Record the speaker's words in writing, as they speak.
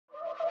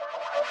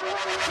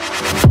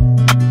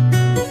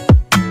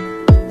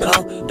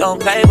Don't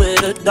play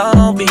with it,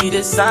 don't be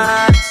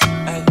dishonest.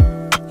 Ay,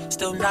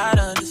 still not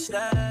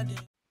understanding.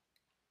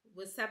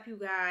 What's up, you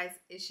guys?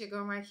 It's your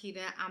girl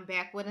Marquita. I'm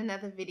back with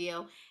another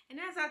video. And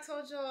as I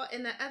told y'all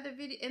in the other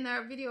video, in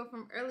our video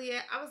from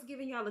earlier, I was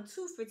giving y'all a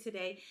 2 for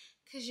today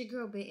because your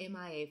girl been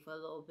MIA for a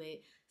little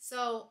bit.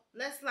 So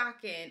let's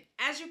lock in.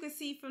 As you can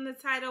see from the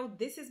title,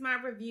 this is my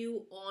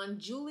review on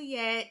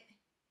Juliette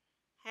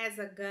Has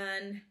a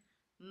Gun,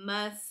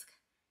 Musc,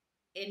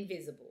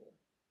 Invisible.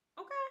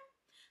 Okay.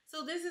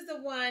 So this is the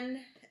one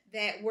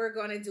that we're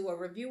going to do a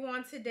review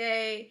on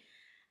today.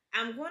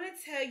 I'm going to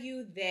tell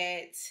you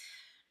that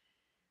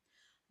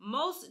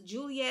most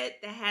Juliette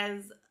that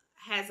has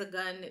a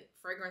gun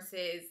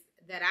fragrances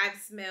that I've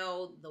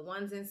smelled, the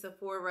ones in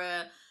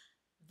Sephora,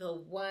 the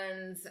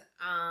ones,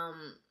 I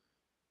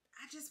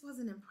just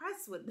wasn't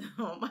impressed with them.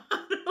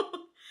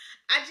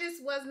 I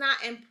just was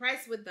not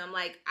impressed with them.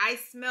 Like, I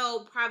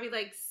smelled probably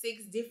like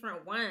 6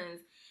 different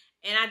ones,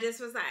 and I just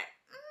was like,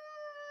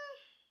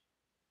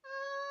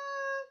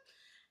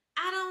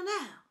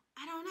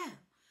 I don't know.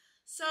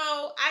 So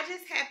I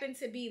just happened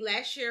to be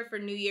last year for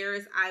New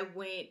Year's. I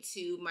went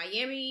to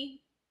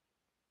Miami,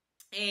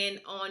 and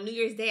on New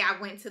Year's Day, I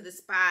went to the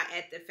spa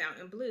at the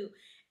Fountain Blue.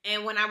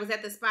 And when I was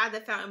at the spa at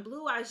the Fountain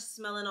Blue, I was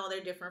smelling all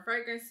their different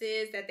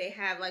fragrances that they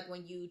have, like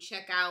when you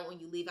check out, when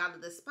you leave out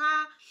of the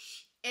spa.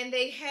 And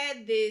they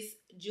had this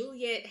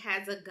Juliette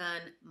Has a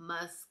Gun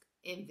Musc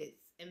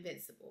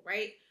Invincible,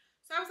 right?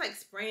 So I was like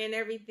spraying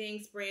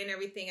everything.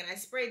 And I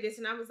sprayed this,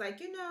 and I was like,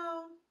 you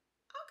know,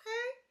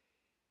 okay,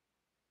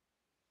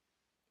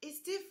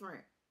 it's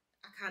different.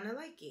 I kind of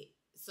like it.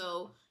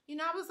 So, you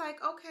know, I was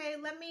like, okay,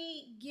 let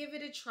me give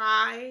it a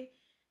try.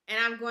 And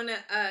I'm going to,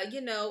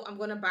 I'm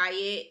going to buy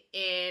it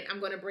and I'm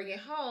going to bring it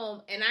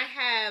home. And I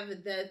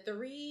have the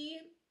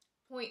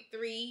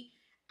 3.3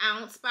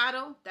 ounce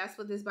bottle. That's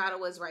what this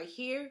bottle is right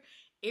here.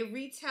 It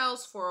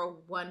retails for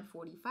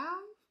 $145.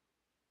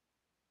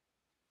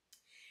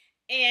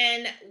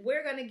 And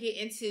we're going to get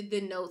into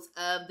the notes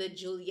of the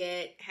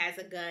Juliette Has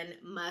a Gun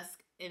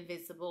Musc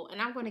Invincible.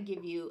 And I'm going to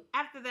give you,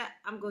 after that,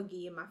 I'm going to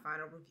give you my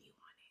final review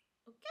on it.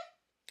 Okay?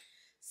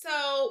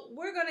 So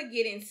we're going to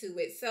get into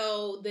it.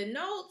 So the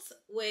notes,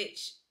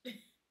 which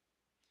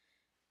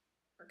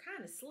are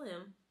kind of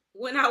slim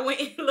when I went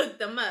and looked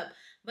them up.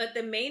 But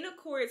the main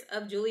accords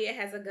of Juliette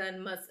Has a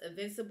Gun Musc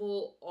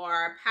Invincible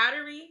are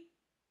powdery,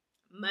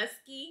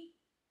 musky,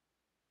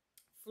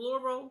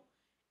 floral,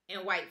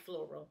 and white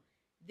floral.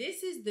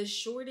 This is the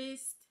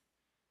shortest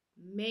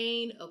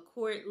main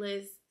accord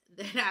list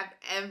that I've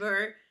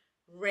ever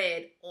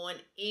read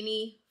on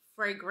any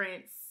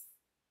fragrance.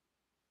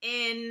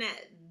 And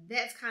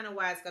that's kind of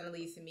why it's going to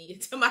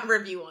lead to my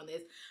review on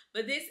this.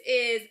 But this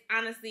is,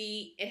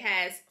 honestly, it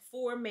has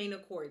 4 main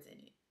accords in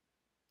it.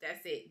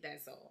 That's it.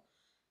 That's all.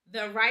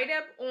 The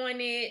write-up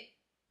on it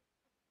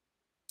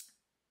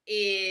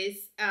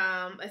is,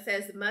 it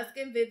says, Musc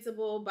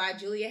Invincible by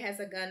Juliette Has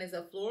a Gun is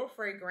a floral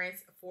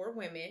fragrance for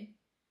women.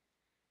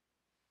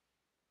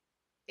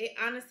 It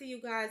honestly,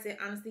 you guys, it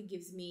honestly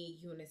gives me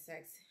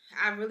unisex.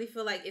 I really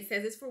feel like it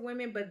says it's for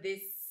women, but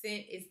this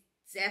scent is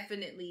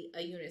definitely a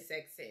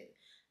unisex scent.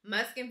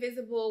 Musc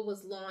Invincible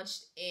was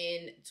launched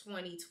in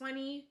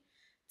 2020.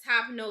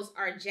 Top notes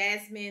are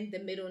jasmine. The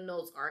middle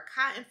notes are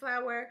cotton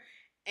flower.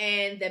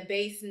 And the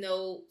base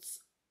note,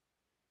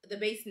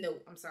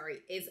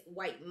 is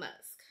white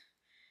musk.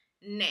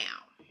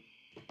 Now,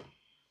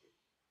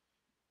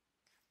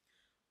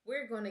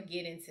 we're going to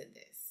get into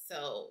this.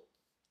 So,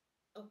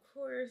 of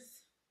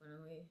course,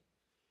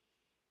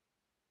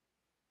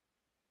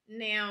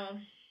 now,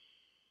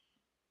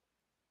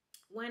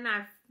 when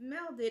I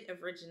smelled it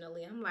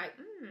originally, I'm like,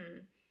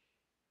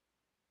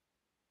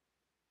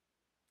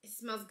 it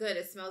smells good.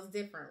 It smells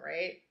different,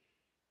 right?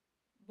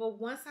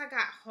 But once I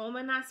got home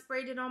and I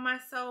sprayed it on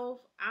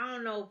myself, I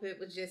don't know if it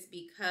was just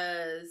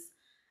because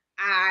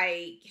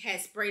I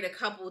had sprayed a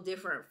couple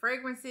different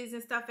fragrances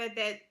and stuff at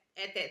that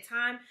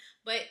time,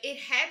 but it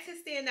had to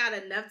stand out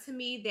enough to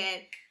me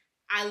that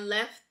I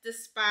left the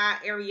spa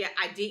area.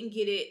 I didn't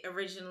get it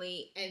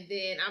originally. And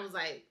then I was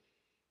like,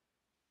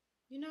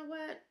 you know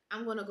what?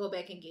 I'm going to go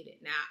back and get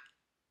it. Now,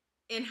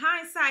 in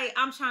hindsight,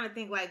 I'm trying to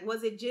think, like,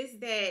 was it just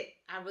that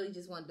I really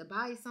just wanted to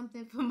buy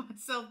something for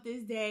myself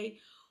this day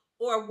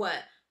or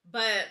what?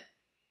 But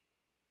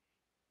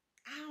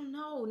I don't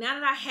know. Now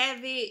that I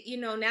have it,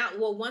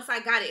 once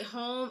I got it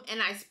home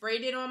and I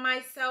sprayed it on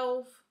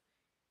myself,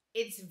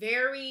 it's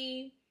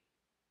very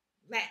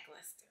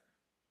lackluster.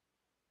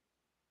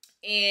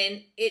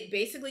 And it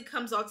basically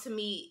comes off to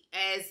me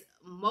as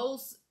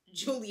most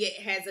Juliette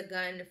Has a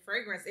Gun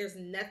fragrance. There's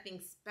nothing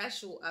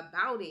special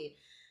about it.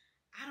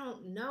 I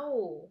don't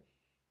know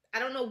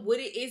what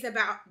it is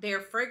about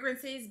their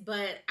fragrances,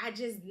 but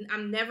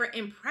I'm never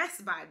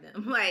impressed by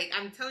them. Like,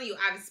 I'm telling you,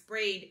 I've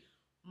sprayed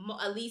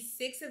at least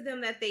 6 of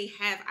them that they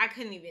have. I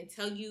couldn't even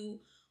tell you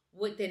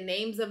what the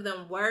names of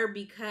them were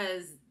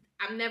because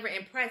I'm never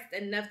impressed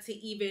enough to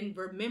even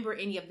remember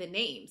any of the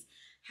names.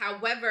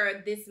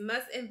 However, this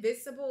Musc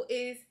Invincible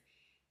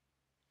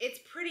it's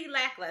pretty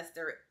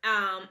lackluster.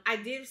 I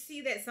did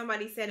see that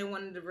somebody said in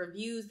one of the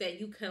reviews that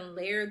you can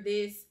layer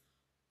this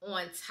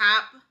on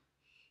top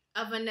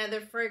of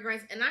another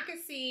fragrance, and I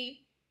can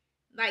see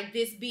like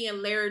this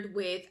being layered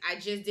with, I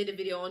just did a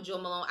video on Jo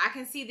Malone. I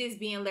can see this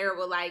being layered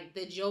with like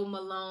the Jo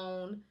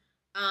Malone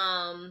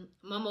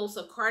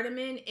Mimosa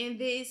Cardamom in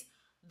this.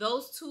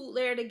 Those two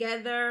layered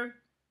together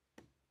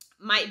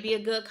might be a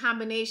good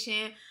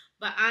combination,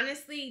 but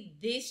honestly,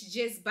 this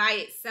just by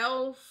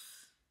itself,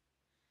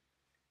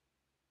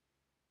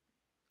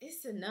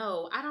 it's a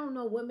no. I don't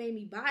know what made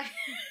me buy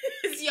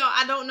it. Yo,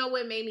 I don't know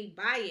what made me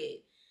buy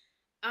it.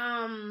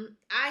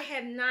 I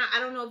have not, I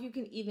don't know if you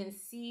can even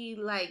see,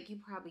 like, you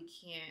probably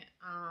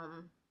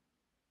can't.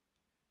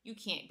 You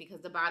can't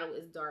because the bottle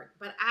is dark,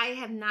 but I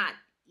have not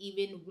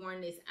even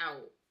worn this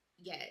out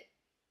yet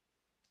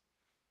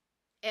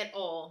at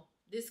all.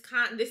 This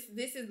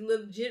is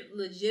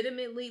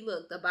legitimately,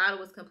 look, the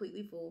bottle is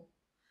completely full.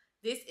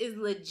 This is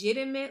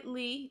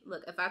legitimately,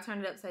 look, if I turn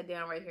it upside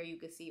down right here, you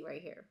can see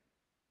right here.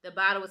 The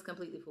bottle is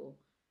completely full.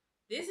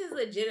 This is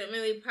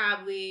legitimately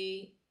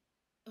probably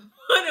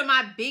one of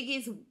my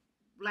biggest,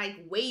 like,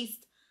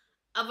 waste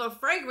of a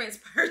fragrance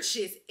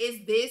purchase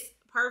is this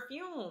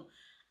perfume.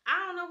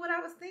 I don't know what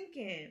I was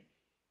thinking.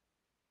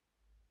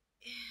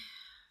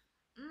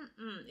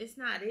 It's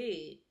not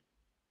it.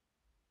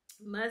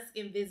 Musc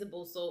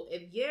Invisible. So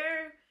if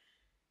you're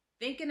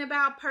thinking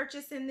about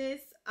purchasing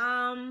this,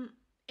 and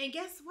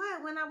guess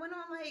what? When I went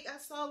on, like, I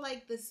saw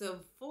like the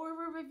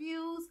Sephora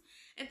reviews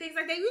and things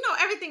like that. You know,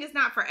 everything is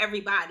not for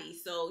everybody.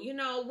 So, you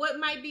know, what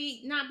might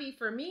be not be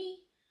for me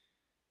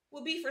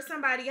will be for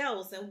somebody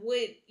else. And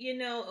what, you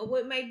know,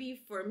 what might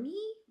be for me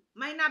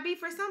might not be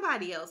for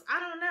somebody else. I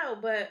don't know,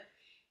 but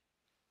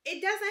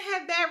it doesn't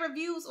have bad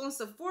reviews on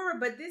Sephora.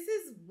 But this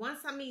is, once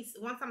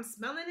I'm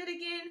smelling it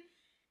again,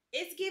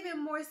 it's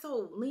giving more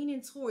so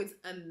leaning towards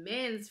a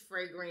men's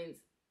fragrance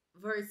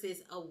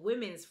versus a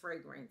women's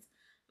fragrance.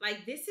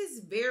 Like, this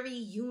is very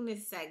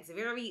unisex,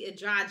 very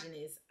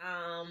androgynous.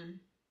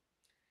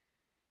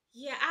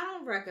 Yeah, I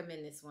don't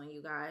recommend this one,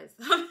 you guys.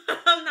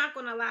 I'm not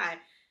gonna lie.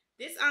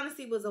 This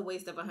honestly was a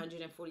waste of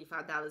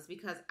 $145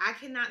 because I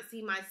cannot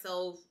see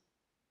myself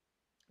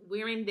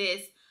wearing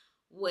this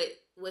with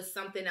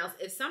something else.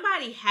 If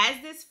somebody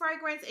has this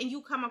fragrance and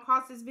you come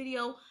across this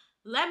video,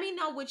 let me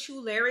know what you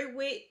layer it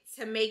with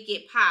to make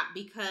it pop,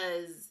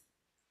 because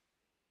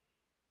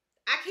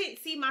I can't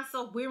see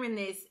myself wearing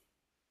this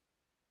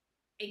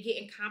and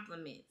getting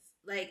compliments.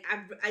 Like,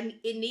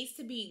 it needs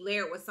to be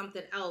layered with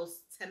something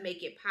else to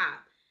make it pop.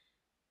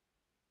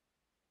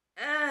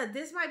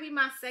 This might be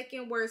my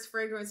second worst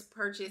fragrance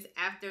purchase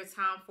after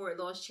Tom Ford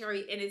Lost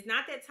Cherry. And it's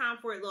not that Tom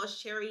Ford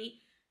Lost Cherry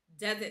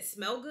doesn't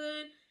smell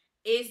good.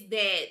 It's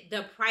that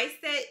the price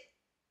that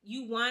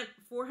you want,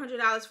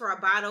 $400 for a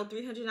bottle,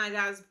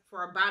 $390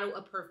 for a bottle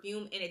of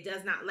perfume, and it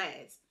does not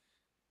last.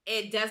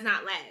 It does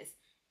not last.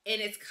 And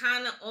it's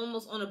kind of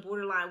almost on a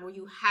borderline where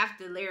you have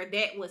to layer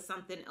that with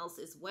something else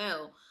as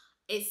well.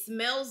 It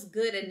smells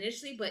good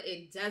initially, but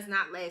it does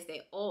not last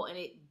at all. And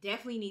it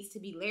definitely needs to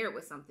be layered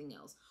with something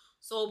else.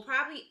 So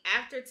probably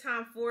after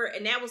Tom Ford,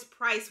 and that was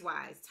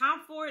price-wise.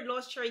 Tom Ford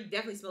Lost Cherry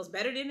definitely smells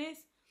better than this.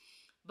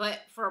 But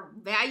for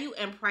value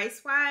and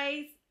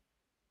price-wise,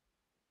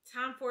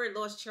 Tom Ford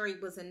Lost Cherry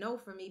was a no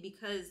for me,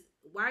 because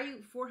why are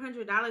you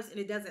 $400 and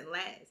it doesn't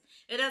last?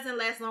 It doesn't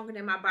last longer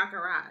than my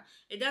Baccarat.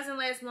 It doesn't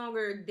last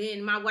longer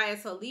than my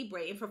YSL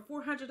Libre. And for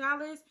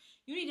 $400,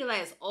 you need to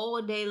last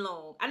all day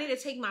long. I need to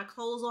take my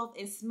clothes off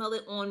and smell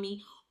it on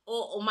me,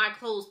 or my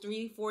clothes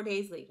 3-4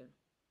 days later.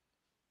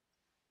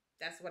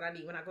 That's what I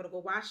need when I go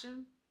wash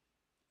them.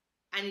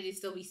 I need to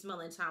still be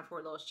smelling Tom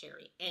Ford Lost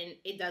Cherry, and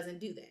it doesn't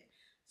do that.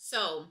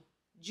 So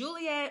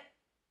Juliette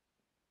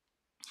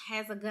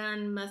has a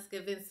gun, Musc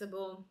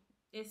Invincible.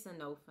 It's a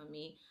no for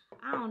me.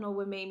 I don't know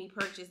what made me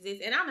purchase this.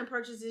 And I'm going to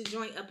purchase this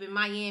joint up in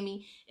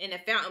Miami in the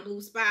Fountain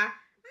Blue Spa.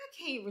 I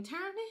can't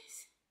return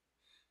this.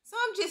 So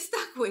I'm just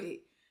stuck with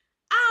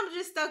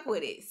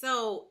it.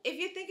 So if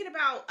you're thinking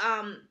about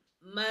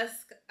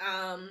Musc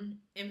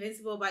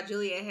Invincible by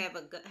Juliette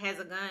has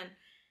a gun,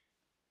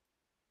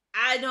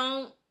 I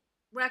don't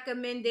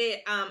recommend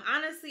it.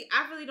 Honestly,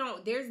 I really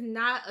don't. There's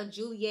not a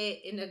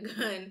Juliette in a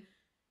gun.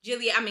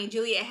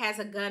 Juliette has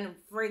a gun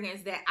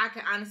fragrance that I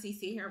can honestly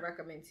sit here and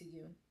recommend to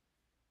you.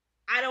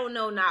 I don't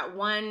know not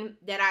one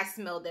that I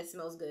smelled that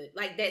smells good.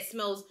 Like, that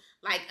smells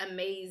like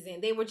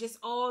amazing. They were just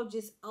all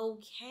just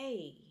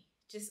okay.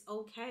 Just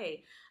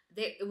okay.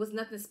 It was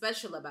nothing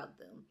special about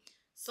them.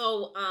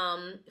 So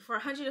for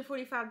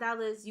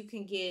 $145, you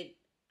can get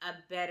a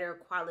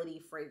better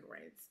quality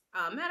fragrance.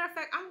 Matter of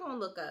fact, I'm going to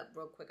look up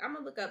real quick. I'm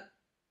going to look up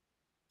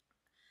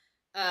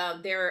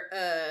their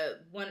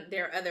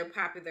other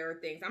popular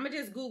things. I'm gonna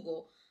just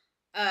Google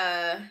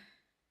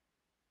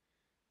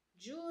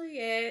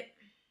Juliette.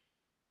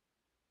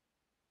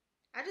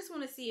 I just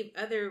want to see if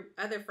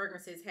other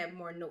fragrances have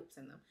more notes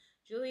in them.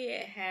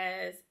 Juliette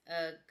has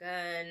a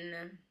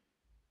gun,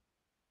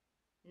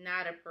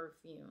 not a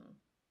perfume.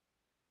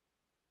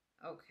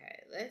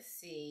 Okay, let's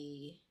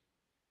see.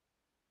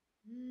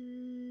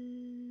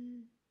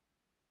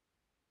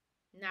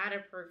 Not a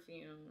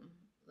perfume.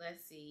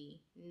 Let's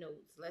see.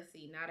 Notes. Let's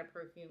see. Not a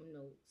perfume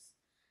notes.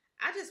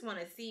 I just want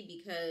to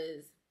see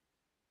because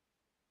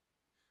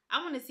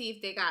I want to see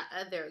if they got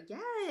other.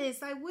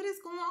 Yes. Like, what is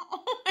going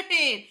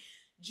on?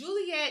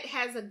 Juliette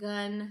has a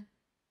gun.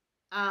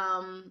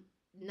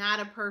 Not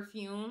a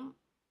perfume.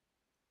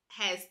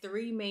 Has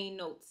 3 main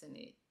notes in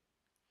it.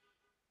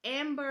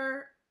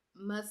 Amber,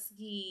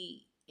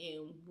 musky,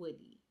 and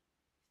woody.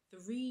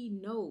 3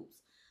 notes.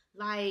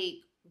 Like,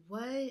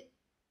 what?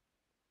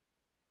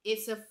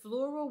 It's a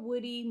floral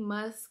woody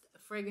musk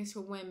fragrance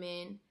for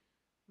women,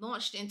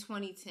 launched in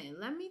 2010.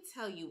 Let me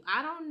tell you,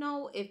 I don't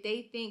know if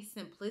they think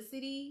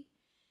simplicity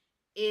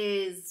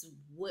is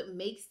what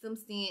makes them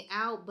stand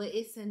out, but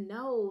it's a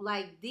no.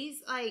 Like,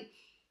 these, like,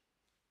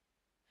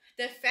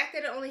 the fact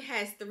that it only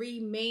has 3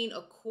 main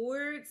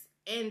accords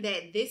and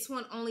that this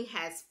one only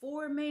has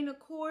 4 main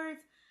accords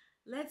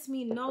lets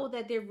me know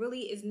that there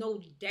really is no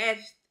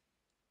depth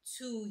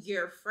to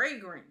your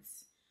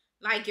fragrance.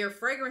 Like, your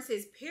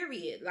fragrances,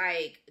 period.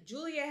 Like,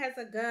 Juliette has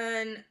a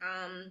gun.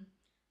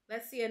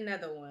 Let's see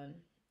another one.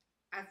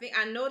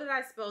 I know that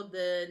I spelled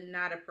the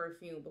not a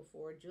perfume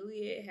before.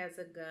 Juliette has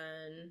a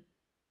gun.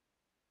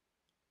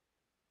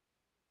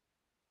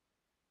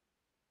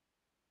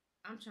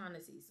 I'm trying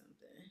to see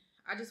something.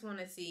 I just want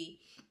to see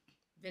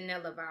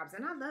vanilla vibes.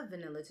 And I love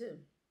vanilla too.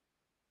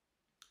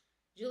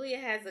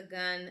 Juliette has a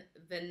gun,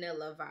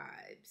 vanilla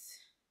vibes.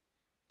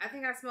 I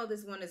think I smelled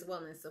this one as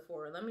well in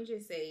Sephora. Let me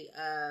just say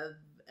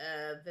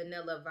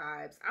vanilla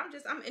vibes.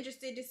 I'm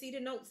interested to see the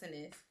notes in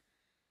this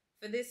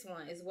for this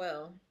one as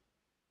well.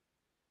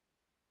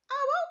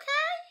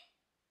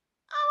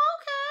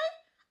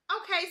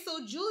 Okay,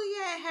 so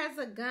Juliette has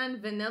a gun,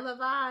 vanilla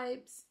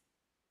vibes.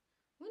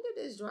 When did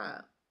this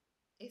drop?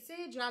 It said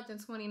it dropped in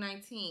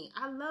 2019.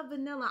 I love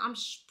vanilla. I'm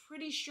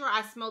pretty sure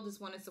I smelled this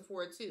one in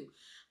Sephora too.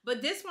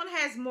 But this one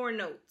has more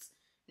notes.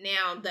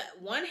 Now, the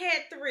one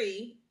had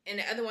 3 and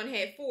the other one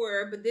had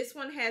 4, but this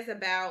one has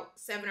about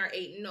 7 or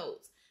 8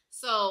 notes.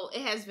 So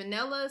it has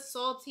vanilla,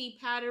 salty,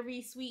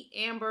 powdery, sweet,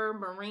 amber,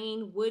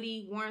 marine,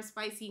 woody, warm,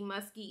 spicy,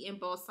 musky, and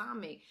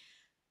balsamic.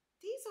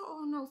 These are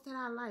all notes that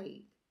I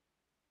like.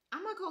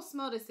 I'm going to go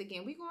smell this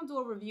again. We're going to do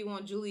a review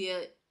on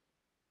Juliette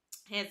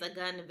has a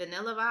gun,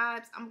 vanilla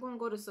vibes. I'm going to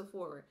go to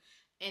Sephora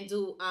and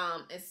do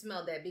and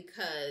smell that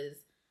because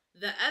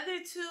the other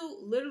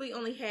 2 literally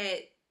only had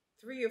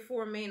 3 or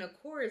 4 main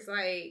accords.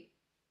 Like,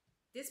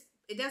 this,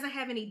 it doesn't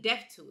have any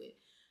depth to it.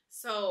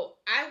 So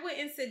I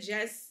wouldn't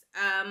suggest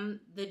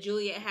the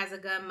Juliette has a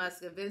gun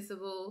Musc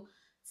Invisible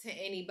to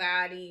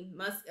anybody.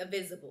 Musc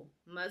Invisible.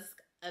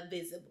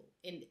 Invisible.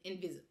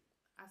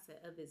 I said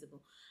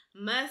invisible.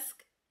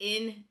 Musc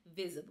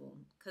Invisible,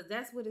 because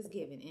that's what it's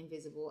given.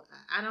 Invisible.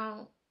 I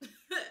don't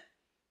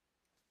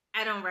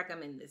I don't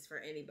recommend this for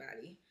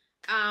anybody.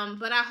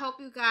 But I hope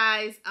you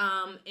guys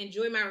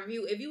enjoy my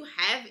review. If you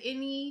have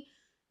any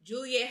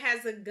Juliette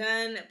has a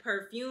gun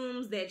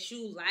perfumes that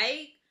you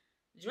like,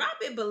 drop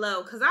it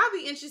below, because I'll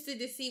be interested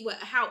to see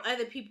how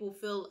other people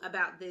feel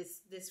about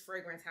this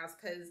fragrance house.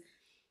 Because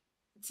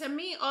to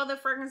me, all the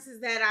fragrances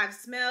that I've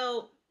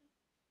smelled,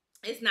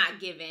 it's not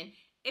given.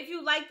 If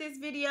you like this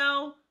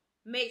video,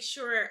 make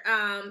sure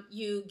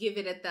you give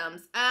it a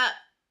thumbs up.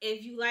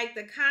 If you like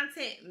the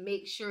content,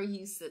 make sure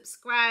you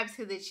subscribe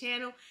to the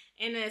channel.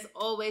 And as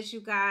always,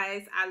 you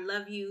guys, I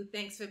love you.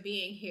 Thanks for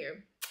being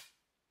here.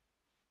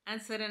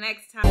 Until the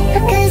next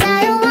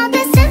time.